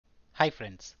Hi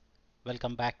friends,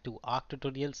 welcome back to Arc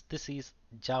Tutorials. This is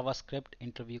JavaScript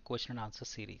interview question and answer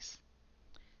series.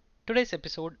 Today's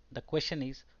episode, the question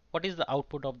is, what is the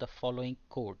output of the following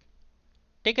code?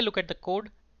 Take a look at the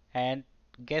code and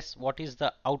guess what is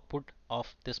the output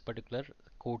of this particular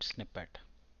code snippet.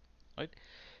 Right?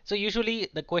 So usually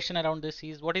the question around this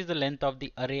is, what is the length of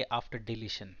the array after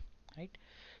deletion? Right?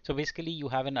 So basically you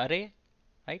have an array,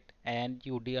 right? And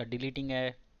you are deleting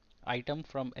a item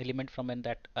from element from in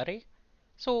that array.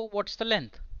 So what's the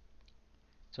length?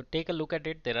 So take a look at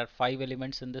it. There are 5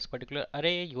 elements in this particular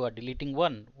array. You are deleting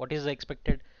one. What is the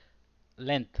expected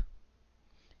length?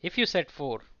 If you set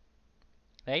 4,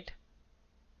 right,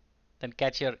 then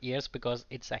catch your ears because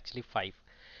it's actually 5.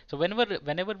 So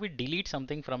whenever we delete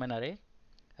something from an array,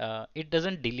 it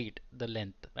doesn't delete the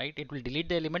length, right? It will delete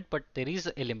the element, but there is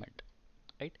an element,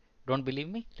 right? Don't believe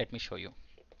me? Let me show you.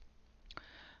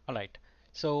 All right.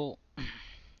 So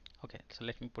okay, so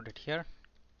let me put it here.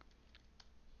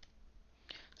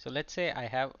 So let's say I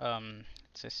have it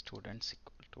says students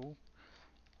equal to,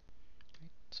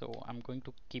 right? So I'm going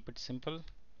to keep it simple,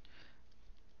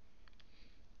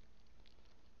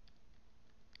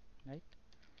 right?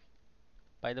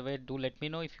 By the way, do let me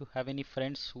know if you have any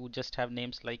friends who just have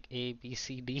names like A, B,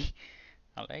 C, D.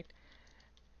 All right.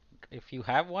 If you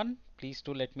have one, please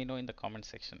do let me know in the comment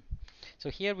section.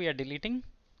 So here we are deleting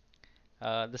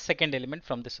the second element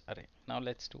from this array. Now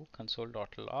let's do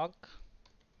console.log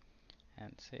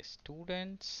and say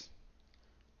students,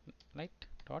 right,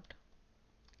 dot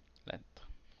length.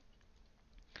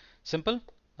 Simple,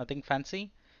 nothing fancy.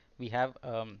 We have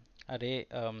array.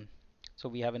 So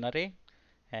we have an array,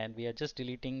 and we are just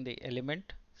deleting the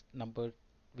element number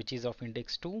which is of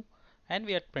index 2, and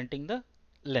we are printing the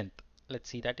length. Let's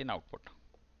see that in output.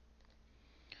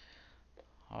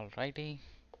 Alrighty,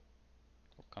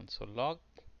 console log.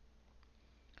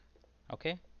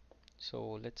 Okay,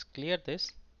 so let's clear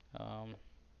this. Um,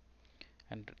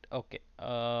 and okay,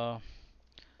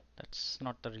 that's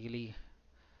not the really.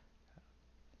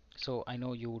 So I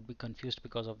know you would be confused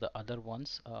because of the other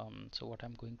ones. So what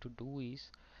I'm going to do is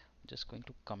just going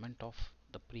to comment off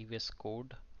the previous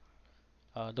code.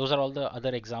 Those are all the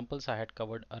other examples I had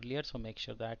covered earlier, so make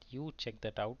sure that you check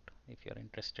that out if you're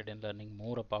interested in learning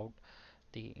more about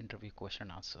the interview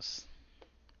question answers.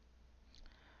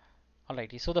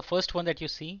 Alrighty, so the first one that you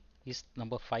see is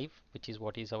number 5, which is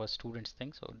what is our students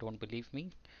thing, so don't believe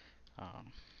me.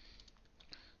 Um,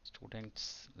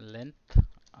 students length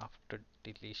after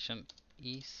deletion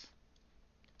is,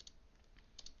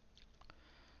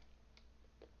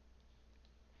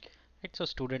 right, so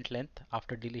student length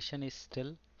after deletion is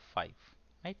still 5,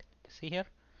 right? See here.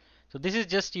 So this is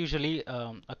just usually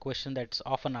a question that's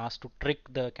often asked to trick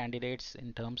the candidates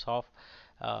in terms of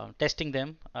testing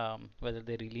them, whether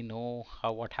they really know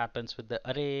how what happens with the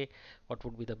array, what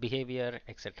would be the behavior,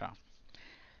 etc.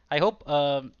 I hope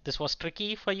this was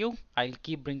tricky for you. I'll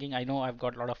keep bringing. I know I've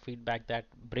got a lot of feedback that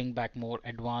bring back more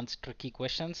advanced, tricky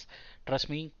questions. Trust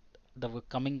me, the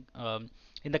coming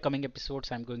in the coming episodes,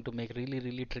 I'm going to make really,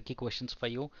 really tricky questions for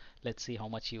you. Let's see how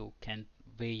much you can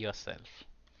weigh yourself.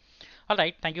 All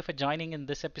right, thank you for joining in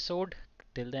this episode.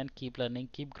 Till then, keep learning,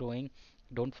 keep growing.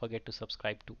 Don't forget to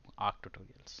subscribe to Arc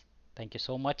Tutorials. Thank you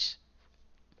so much.